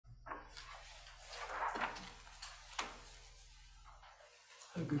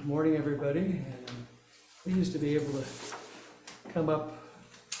Good morning, everybody, and I'm pleased to be able to come up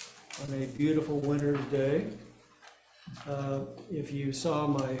on a beautiful winter's day. If you saw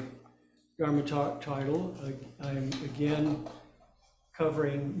my Dharma talk title, I'm again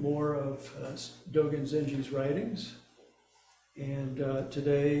covering more of Dogen Zenji's writings, and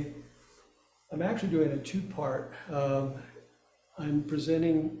today I'm actually doing a two-part. I'm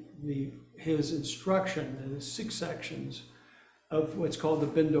presenting his instruction in the 6 sections of what's called the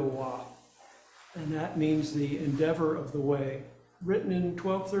Bindo Wa, and that means the endeavor of the way, written in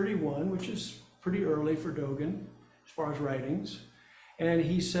 1231, which is pretty early for Dogen as far as writings. And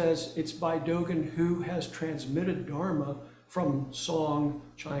he says it's by Dogen who has transmitted Dharma from Song,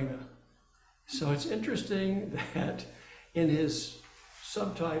 China. So it's interesting that in his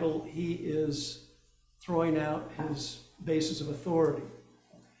subtitle, he is throwing out his basis of authority.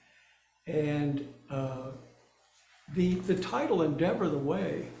 And the title, Endeavor the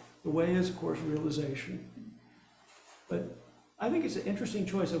way is, of course, realization. But I think it's an interesting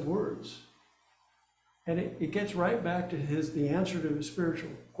choice of words. And it gets right back to the answer to his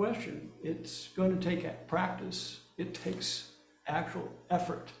spiritual question. It's going to take practice. It takes actual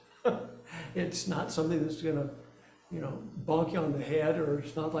effort. It's not something that's going to, bonk you on the head, or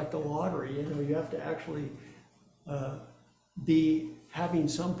it's not like the lottery. You have to actually be having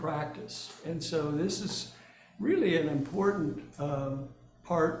some practice. And so this is really an important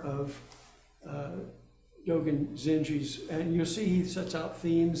part of Dogen Zenji's, and you'll see he sets out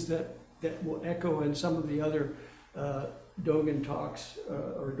themes that will echo in some of the other Dogen talks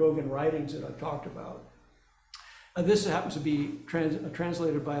or Dogen writings that I've talked about. This happens to be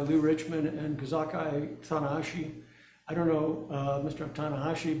translated by Lou Richmond and Kazakai Tanahashi. I don't know Mr.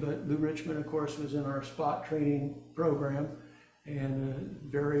 Tanahashi, but Lou Richmond, of course, was in our spot training program and a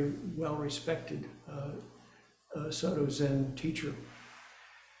very well-respected Soto Zen teacher.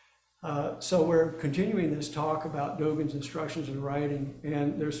 So we're continuing this talk about Dogen's instructions in writing,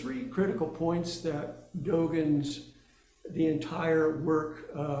 and there's 3 critical points that the entire work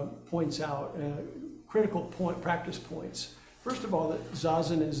points out, critical practice points. First of all, that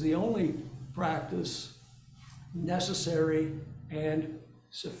Zazen is the only practice necessary and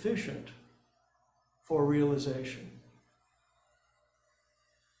sufficient for realization.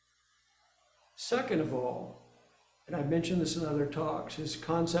 Second of all, and I've mentioned this in other talks, his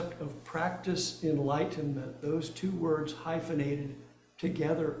concept of practice enlightenment, those 2 words hyphenated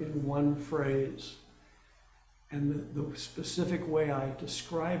together in one phrase. And the specific way I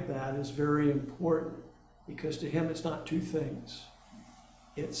describe that is very important, because to him it's not 2 things.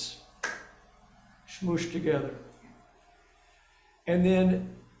 It's smooshed together. And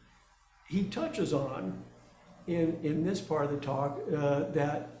then he touches on, in this part of the talk,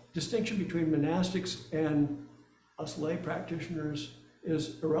 that distinction between monastics and us lay practitioners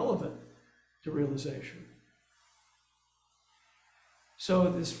is irrelevant to realization. So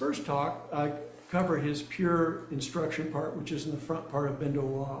this first talk, I cover his pure instruction part, which is in the front part of Bindo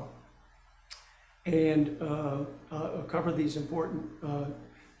Wa. And I'll cover these important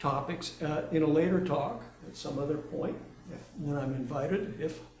topics in a later talk at some other point, when I'm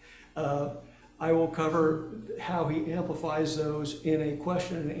invited. I will cover how he amplifies those in a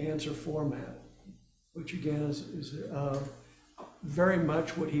question and answer format, which again is very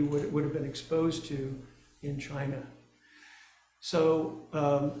much what he would have been exposed to in China. So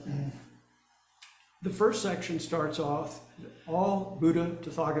the first section starts off, all Buddha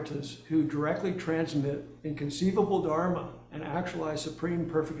Tathagatas who directly transmit inconceivable Dharma and actualize supreme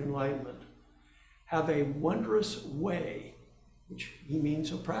perfect enlightenment have a wondrous way, which he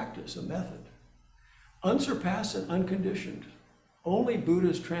means a practice, a method, unsurpassed and unconditioned. Only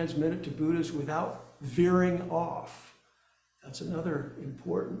Buddhas transmit it to Buddhas without veering off. That's another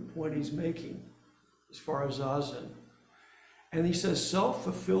important point he's making as far as Zazen. And he says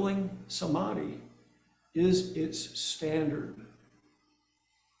self-fulfilling samadhi is its standard.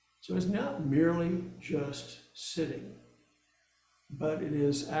 So it's not merely just sitting, but it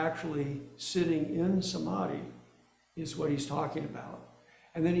is actually sitting in samadhi is what he's talking about.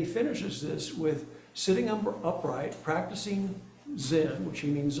 And then he finishes this with sitting upright, practicing Zen, which he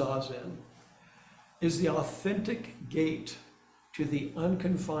means Zazen, is the authentic gate to the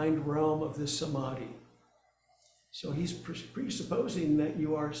unconfined realm of this samadhi. So he's presupposing that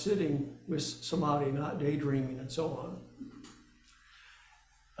you are sitting with samadhi, not daydreaming and so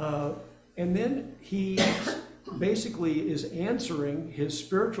on. And then he basically is answering his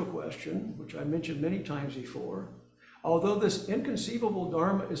spiritual question, which I mentioned many times before. Although this inconceivable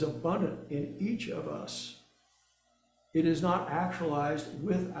Dharma is abundant in each of us, it is not actualized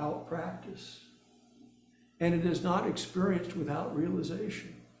without practice. And it is not experienced without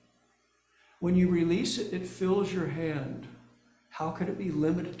realization. When you release it, it fills your hand. How could it be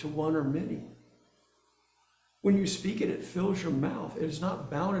limited to one or many? When you speak it, it fills your mouth. It is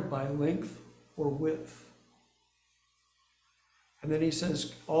not bounded by length or width. And then he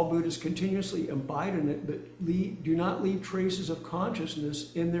says, all Buddhas continuously abide in it, but do not leave traces of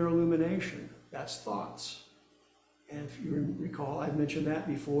consciousness in their illumination. That's thoughts. And if you recall, I mentioned that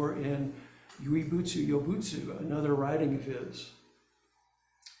before in Yuibutsu Yobutsu, another writing of his.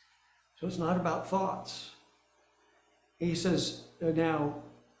 So it's not about thoughts. He says, now,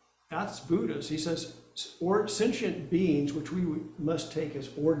 that's Buddhas. He says, or sentient beings, which we must take as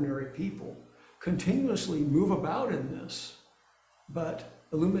ordinary people, continuously move about in this, but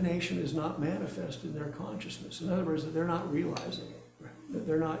illumination is not manifest in their consciousness. In other words, that they're not realizing it, that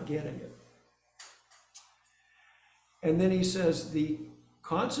they're not getting it. And then he says, the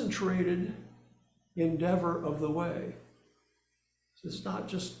concentrated endeavor of the way. This is not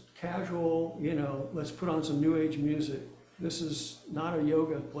just casual, let's put on some New Age music. This is not a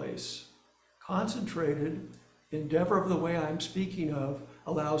yoga place. Concentrated endeavor of the way I'm speaking of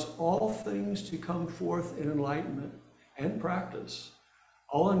allows all things to come forth in enlightenment and practice,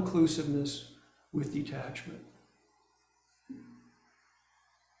 all-inclusiveness with detachment.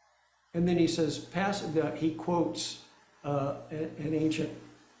 And then he says, he quotes an ancient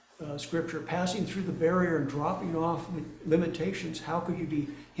scripture, passing through the barrier and dropping off limitations, how could you be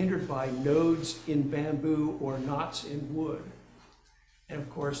hindered by nodes in bamboo or knots in wood? And of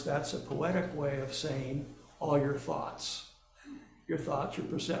course, that's a poetic way of saying all your thoughts, your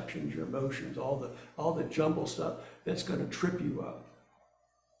perceptions, your emotions, all the jumble stuff that's going to trip you up.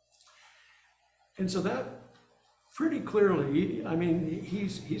 And so that pretty clearly, I mean,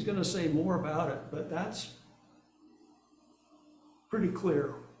 he's going to say more about it, but that's pretty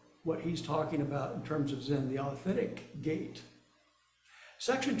clear what he's talking about in terms of Zen, the authentic gate.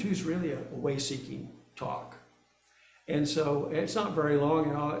 Section 2 is really a way-seeking talk. And so it's not very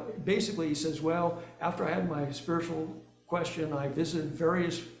long. Basically, he says, well, after I had my spiritual question, I visited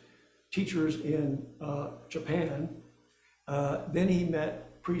various teachers in Japan. Then he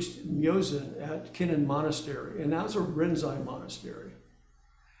met priest Myozen at Kinnan Monastery, and that was a Rinzai monastery.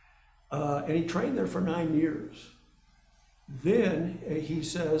 And he trained there for 9 years. Then he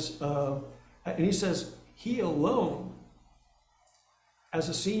says, he alone, as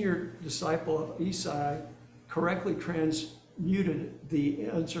a senior disciple of Isai, correctly transmuted the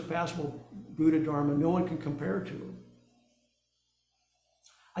unsurpassable Buddha Dharma. No one can compare to him.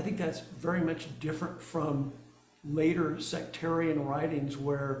 I think that's very much different from later sectarian writings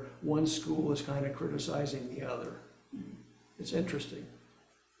where one school is kind of criticizing the other. It's interesting.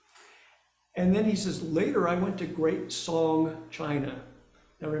 And then he says, later I went to Great Song, China.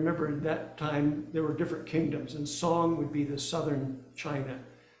 Now remember, at that time, there were different kingdoms, and Song would be the southern China.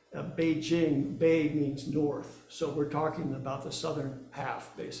 Beijing, Bei means north, so we're talking about the southern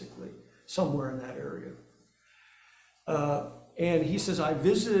half, basically, somewhere in that area. And he says, I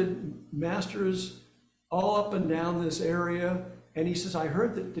visited masters all up and down this area, and he says, I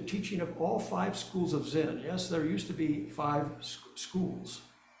heard that the teaching of all 5 schools of Zen. Yes, there used to be 5 schools.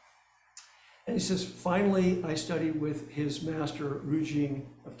 And he says, finally, I studied with his master, Rujing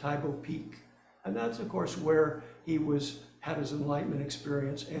of Taibo Peak. And that's, of course, where he had his enlightenment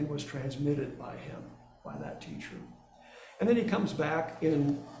experience and was transmitted by him, by that teacher. And then he comes back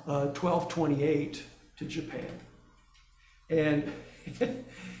in 1228 to Japan. And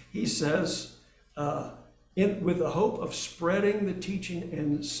he says, with the hope of spreading the teaching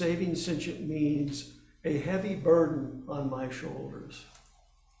and saving sentient beings, a heavy burden on my shoulders.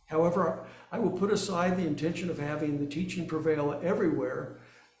 However, I will put aside the intention of having the teaching prevail everywhere.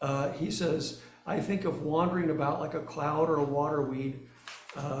 He says, I think of wandering about like a cloud or a water weed.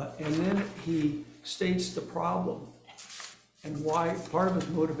 And then he states the problem and why, part of his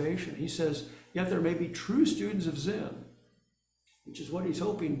motivation. He says, yet there may be true students of Zen, which is what he's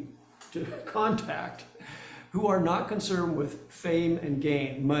hoping to contact, who are not concerned with fame and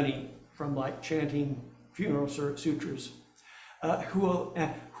gain, money, from like chanting funeral sutras,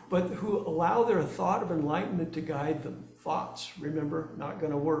 but who allow their thought of enlightenment to guide them. Thoughts, remember, not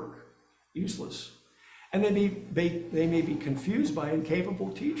going to work, useless. And they may be confused by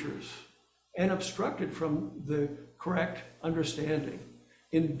incapable teachers and obstructed from the correct understanding,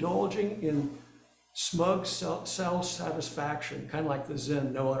 indulging in smug self-satisfaction, kind of like the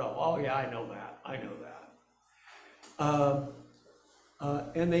Zen know-it-all. Oh yeah, I know that, I know that.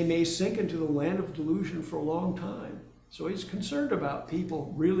 And they may sink into the land of delusion for a long time. So he's concerned about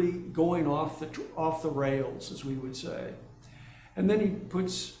people really going off the rails, as we would say. And then he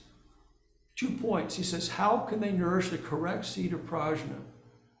puts 2 points. He says, how can they nourish the correct seed of prajna?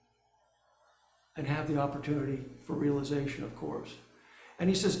 and have the opportunity for realization, of course. And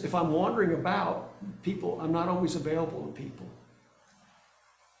he says, if I'm wandering about people, I'm not always available to people.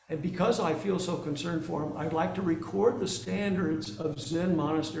 And because I feel so concerned for them, I'd like to record the standards of Zen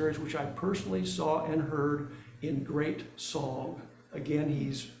monasteries, which I personally saw and heard in great song. Again,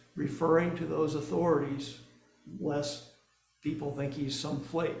 he's referring to those authorities, lest people think he's some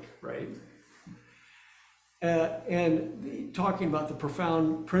flake, right? And talking about the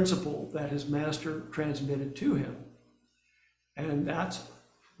profound principle that his master transmitted to him. And that's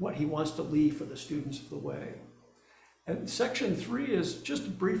what he wants to leave for the students of the way. And section 3 is just a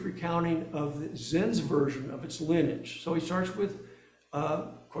brief recounting of the Zen's version of its lineage. So he starts with,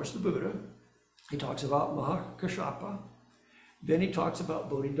 of course, the Buddha. He talks about Mahakashapa. Then he talks about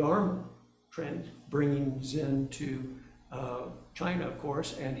Bodhidharma, bringing Zen to China, of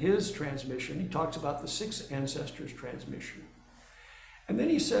course, and his transmission. He talks about the 6 ancestors' transmission. And then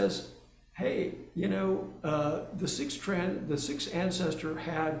he says, hey, you know, the sixth ancestor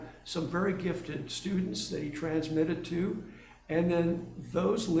had some very gifted students that he transmitted to, and then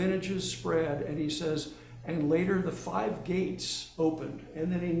those lineages spread, and he says, and later the 5 gates opened,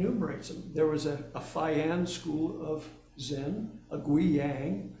 and then he enumerates them. There was a Faiyan school of Zen, a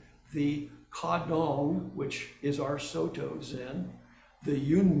Guiyang, the Kadong, which is our Soto Zen, the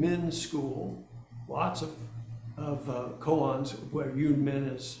Yunmin school, lots of koans where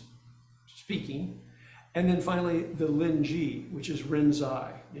Yunmin is speaking, and then finally the Linji, which is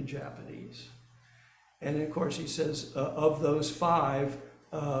Rinzai in Japanese. And of course he says of those 5,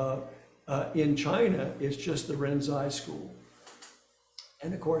 in China, it's just the Rinzai school.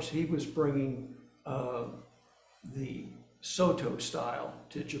 And of course he was bringing the Soto style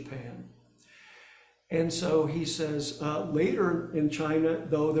to Japan. And so he says, later in China,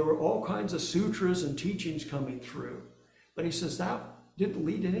 though, there were all kinds of sutras and teachings coming through. But he says that didn't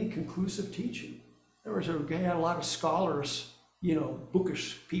lead to any conclusive teaching. There was a lot of scholars, you know,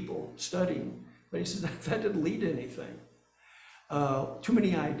 bookish people studying. But he says that didn't lead to anything. Too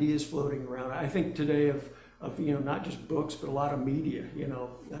many ideas floating around. I think today of you know, not just books, but a lot of media, you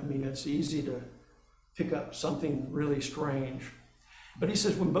know. I mean, it's easy to pick up something really strange. But he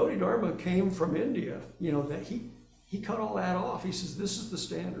says when Bodhidharma came from India, you know, that he cut all that off. He says this is the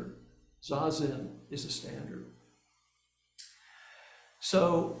standard. Zazen is the standard.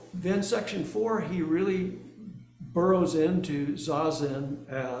 So then section 4, he really burrows into Zazen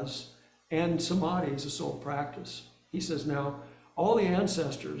and Samadhi as a sole practice. He says now, all the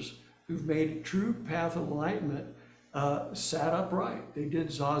ancestors who've made a true path of enlightenment sat upright. They did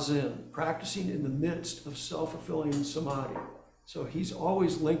Zazen, practicing in the midst of self-fulfilling Samadhi. So he's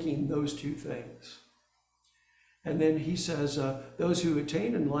always linking those two things. And then he says, those who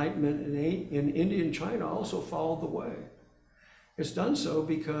attained enlightenment in India and China also followed the way. It's done so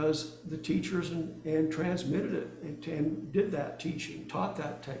because the teachers and transmitted it and did that teaching, taught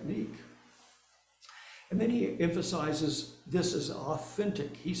that technique. And then he emphasizes this as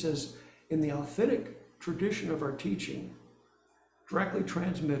authentic. He says, in the authentic tradition of our teaching, directly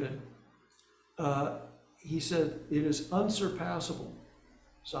transmitted, he said, it is unsurpassable,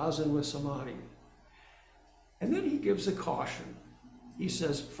 Zazen with Samadhi. And then he gives a caution. He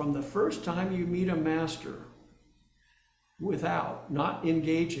says, from the first time you meet a master, without not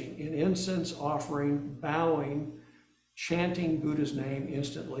engaging in incense offering, bowing, chanting Buddha's name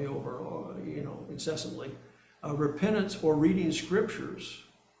instantly incessantly, repentance or reading scriptures,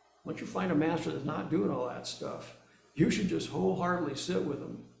 once you find a master that's not doing all that stuff, you should just wholeheartedly sit with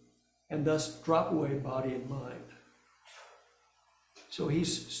them and thus drop away body and mind. So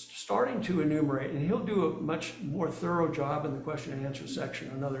he's starting to enumerate, and he'll do a much more thorough job in the question and answer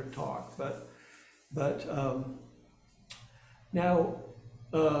section, another talk. But now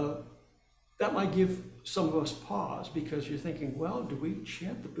that might give some of us pause, because you're thinking, well, do we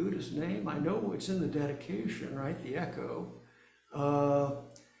chant the Buddha's name? I know it's in the dedication, right? The echo.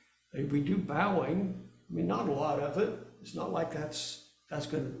 We do bowing. I mean, not a lot of it. It's not like that's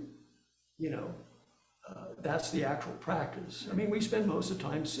going to, you know, that's the actual practice. I mean, we spend most of the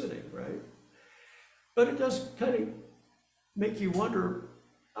time sitting, right? But it does kind of make you wonder,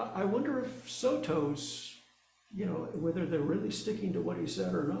 I wonder if Soto's, you know, whether they're really sticking to what he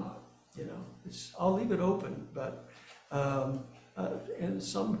said or not. You know, I'll leave it open, but and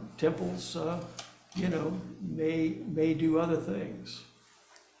some temples, you know, may do other things.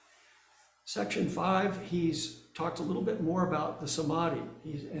 Section 5, he's talked a little bit more about the Samadhi,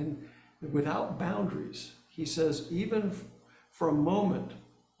 and without boundaries. He says, even for a moment,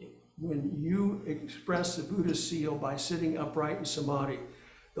 when you express the Buddha's seal by sitting upright in Samadhi,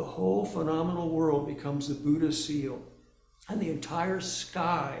 the whole phenomenal world becomes the Buddha's seal, and the entire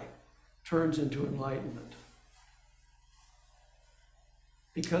sky turns into enlightenment.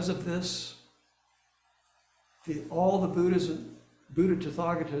 Because of this, all the Buddha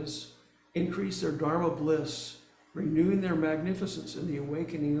Tathagatas increase their Dharma bliss, renewing their magnificence in the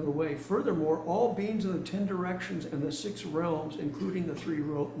awakening of the way. Furthermore, all beings in the 10 directions and the 6 realms, including the 3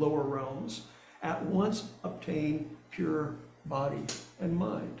 lower realms, at once obtain pure body and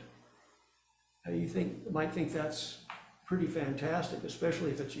mind. Now you might think that's pretty fantastic,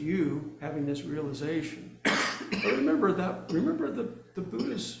 especially if it's you having this realization. But remember the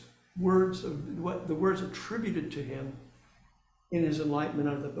Buddha's words of the words attributed to him in his enlightenment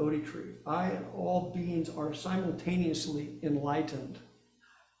under the Bodhi tree. I and all beings are simultaneously enlightened.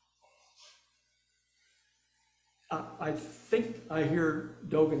 I think I hear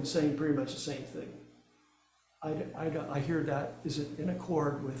Dogen saying pretty much the same thing. I hear that is in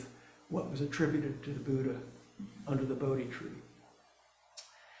accord with what was attributed to the Buddha under the Bodhi tree.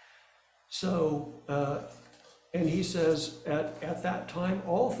 So, and he says, at that time,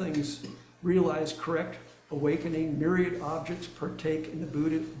 all things realize correct awakening, myriad objects partake in the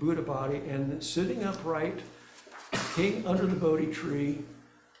Buddha body, and sitting upright, king under the Bodhi tree,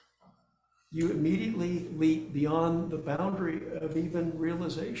 you immediately leap beyond the boundary of even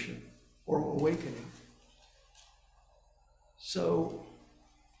realization or awakening. So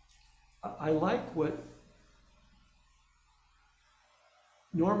I like what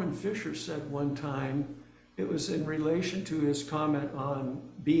Norman Fisher said one time. It was in relation to his comment on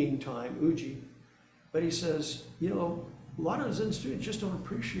being time, Uji. But he says, you know, a lot of Zen students just don't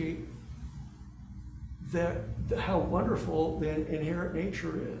appreciate how wonderful the inherent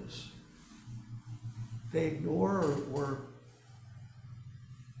nature is. They ignore or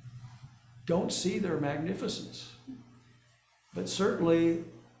don't see their magnificence. But certainly,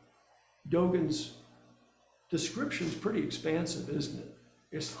 Dogen's description is pretty expansive, isn't it?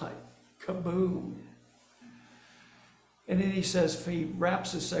 It's like kaboom. And then he says, he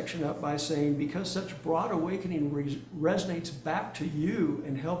wraps this section up by saying, because such broad awakening resonates back to you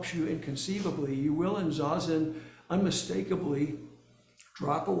and helps you inconceivably, you will in Zazen unmistakably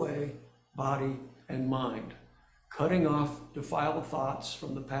drop away body and mind, cutting off defiled thoughts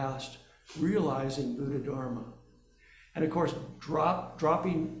from the past, realizing Buddha Dharma. And of course,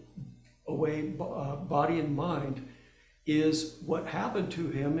 dropping away body and mind is what happened to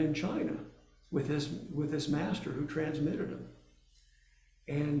him in China with his master who transmitted him.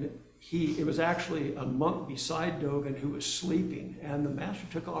 And it was actually a monk beside Dogen who was sleeping, and the master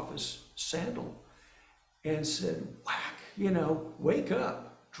took off his sandal and said, whack, you know, wake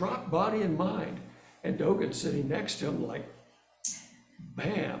up, drop body and mind. And Dogen sitting next to him like,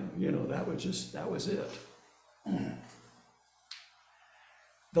 bam, you know, that was it.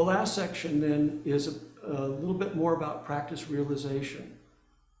 The last section then is a little bit more about practice realization.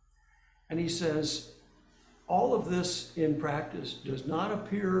 And he says, all of this in practice does not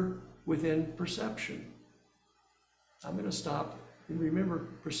appear within perception. I'm going to stop and remember,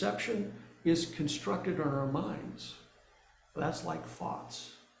 perception is constructed on our minds. That's like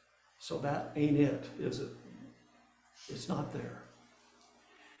thoughts. So that ain't it, is it? It's not there.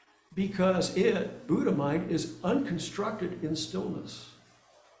 Because Buddha mind, is unconstructed in stillness.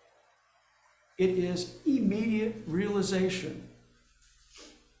 It is immediate realization.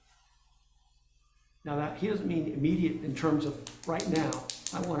 Now that he doesn't mean immediate in terms of right now,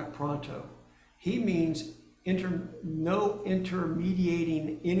 I want it pronto. He means no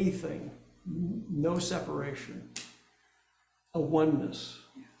intermediating anything, no separation, a oneness.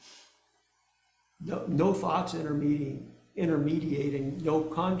 No thoughts intermediating, no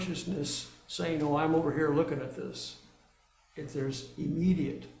consciousness saying, oh, I'm over here looking at this. There's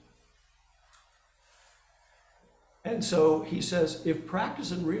immediate. And so he says, if practice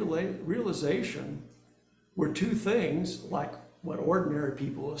and realization were two things, like what ordinary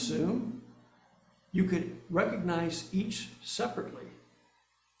people assume, you could recognize each separately.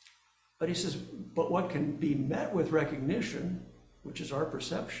 But he says, but what can be met with recognition, which is our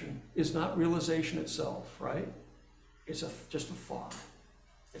perception, is not realization itself, right? It's just a thought.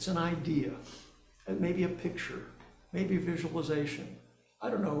 It's an idea, and maybe a picture, maybe a visualization. I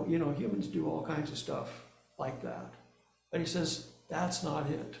don't know, you know, humans do all kinds of stuff like that. But he says, that's not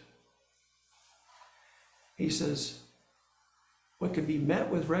it. He says, what can be met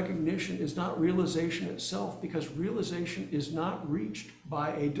with recognition is not realization itself, because realization is not reached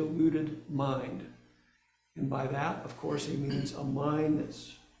by a deluded mind. And by that, of course, he means a mind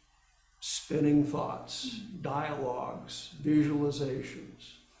that's spinning thoughts, dialogues,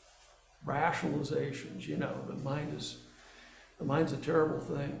 visualizations, rationalizations. You know, the mind's a terrible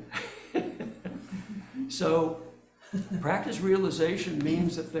thing. So Practice realization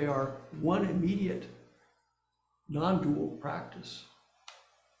means that they are one immediate, non-dual practice.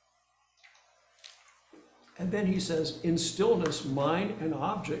 And then he says, in stillness, mind and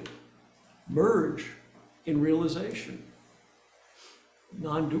object merge in realization,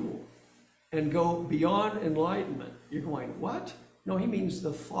 non-dual, and go beyond enlightenment. You're going, what? No, he means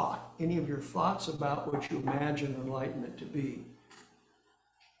the thought, any of your thoughts about what you imagine enlightenment to be.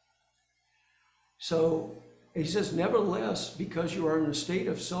 So he says, nevertheless, because you are in a state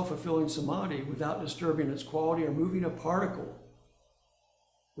of self-fulfilling samadhi without disturbing its quality or moving a particle,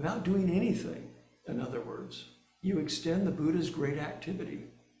 without doing anything, in other words, you extend the Buddha's great activity,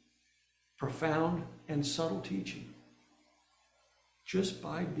 profound and subtle teaching, just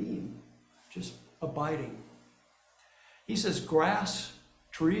by being, just abiding. He says grass,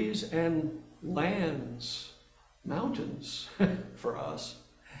 trees, and lands, mountains for us,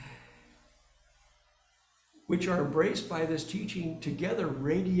 which are embraced by this teaching, together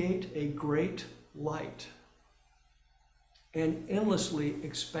radiate a great light and endlessly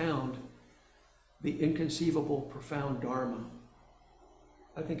expound the inconceivable, profound Dharma.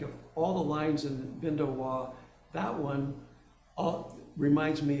 I think of all the lines in Bindo Wa, that one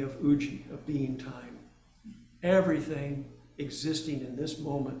reminds me of Uji, of being time. Everything existing in this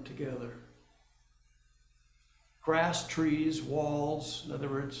moment together. Grass, trees, walls, in other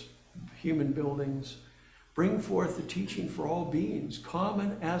words, human buildings, bring forth the teaching for all beings,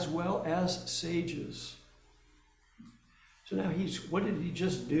 common as well as sages. So now what did he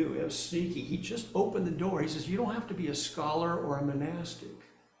just do? It was sneaky. He just opened the door. He says, you don't have to be a scholar or a monastic.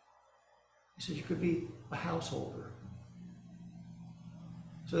 He says, you could be a householder.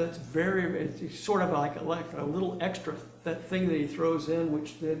 So that's it's sort of like a little extra that thing that he throws in,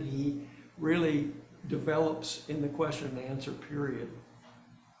 which then he really develops in the question and answer period.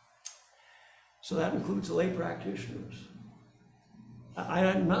 So that includes lay practitioners.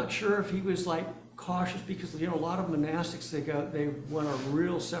 I'm not sure if he was like cautious because, you know, a lot of monastics, they want a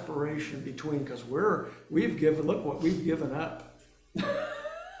real separation between, because look what we've given up.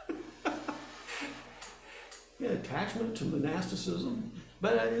 Yeah, attachment to monasticism,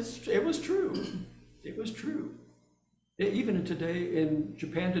 but it was true. It was true. Even today, in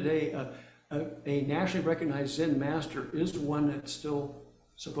Japan today, a nationally recognized Zen master is one that's still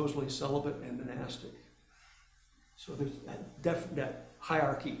supposedly celibate and monastic. So there's that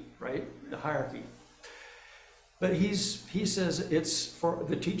hierarchy, right? The hierarchy. But he says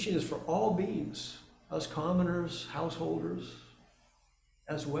the teaching is for all beings, us commoners, householders,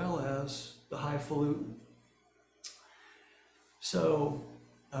 as well as the highfalutin. So,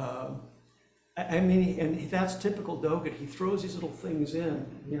 I mean, and that's typical Dogen. He throws these little things in,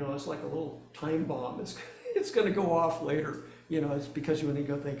 you know, it's like a little time bomb. It's going to go off later. You know, it's because when you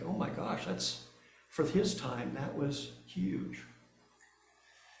go think, oh my gosh, that's, for his time, that was huge.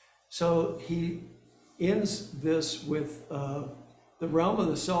 So he ends this with the realm of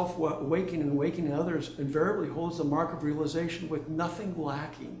the self, waking and waking others, invariably holds the mark of realization with nothing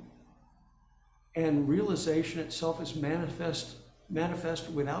lacking. And realization itself is manifest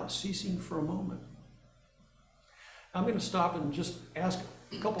without ceasing for a moment. I'm going to stop and just ask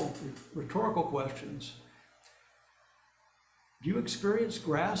a couple of rhetorical questions. Do you experience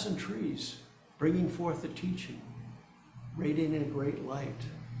grass and trees bringing forth the teaching, radiating a great light?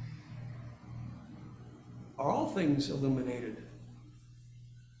 Are all things illuminated?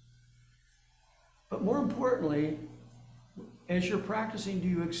 But more importantly, as you're practicing, do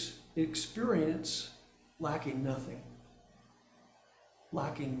you experience lacking nothing?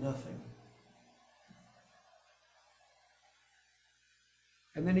 Lacking nothing.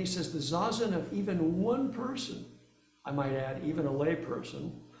 And then he says the zazen of even one person, I might add, even a lay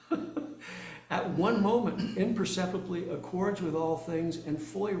person, at one moment imperceptibly accords with all things and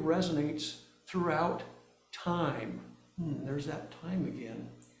fully resonates throughout time. There's that time again.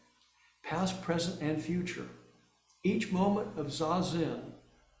 Past, present, and future. Each moment of zazen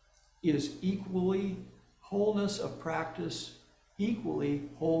is equally wholeness of practice, equally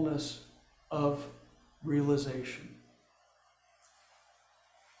wholeness of realization.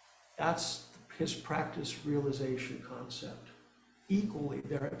 That's his practice realization concept. Equally,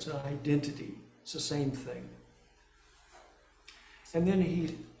 there it's an identity. It's the same thing. And then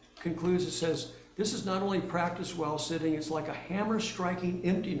he concludes, it says, this is not only practice while sitting, it's like a hammer striking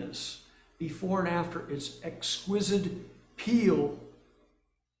emptiness before and after its exquisite peal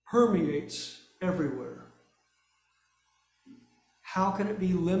permeates everywhere. How can it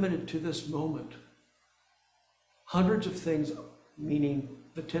be limited to this moment? Hundreds of things, meaning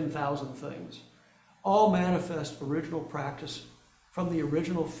the 10,000 things, all manifest original practice from the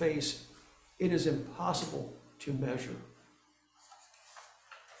original face. It is impossible to measure.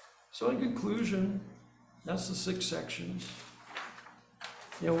 So in conclusion, that's the 6 sections.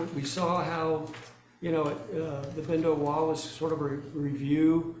 We saw how, the Bendo Wa was sort of a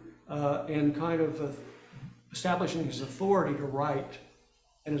review and kind of establishing his authority to write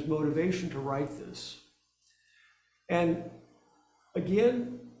and his motivation to write this. And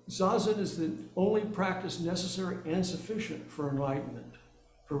again, Zazen is the only practice necessary and sufficient for enlightenment,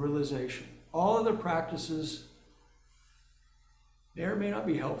 for realization. All other practices may or may not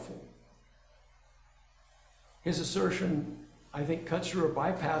be helpful. His assertion, I think, cuts through or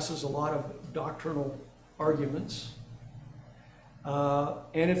bypasses a lot of doctrinal arguments.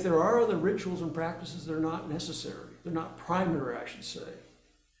 And if there are other rituals and practices, they're not necessary. They're not primary, I should say.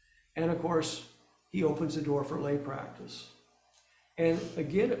 And of course, he opens the door for lay practice. And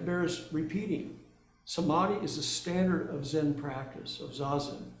again, it bears repeating. Samadhi is the standard of Zen practice, of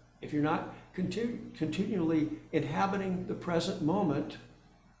Zazen. If you're not continually inhabiting the present moment,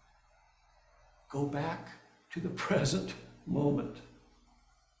 go back to the present moment.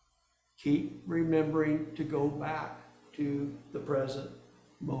 Keep remembering to go back to the present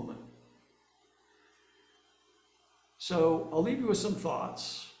moment. So I'll leave you with some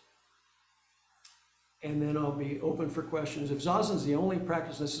thoughts, and then I'll be open for questions. If Zazen is the only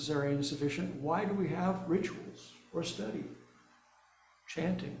practice necessary and sufficient, why do we have rituals or study,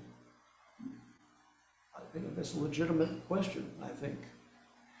 chanting? I think that's a legitimate question, I think.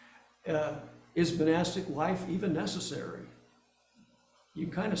 Is monastic life even necessary? You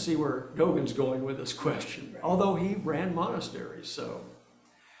can kind of see where Dogen's going with this question, although he ran monasteries. So,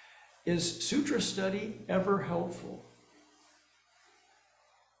 is sutra study ever helpful?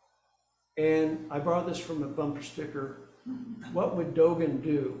 And I borrowed this from a bumper sticker. What would Dogen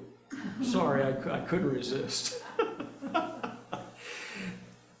do? Sorry, I couldn't resist.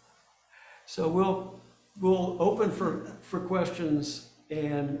 So we'll open for questions,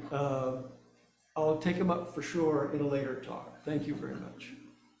 and I'll take them up for sure in a later talk. Thank you very much.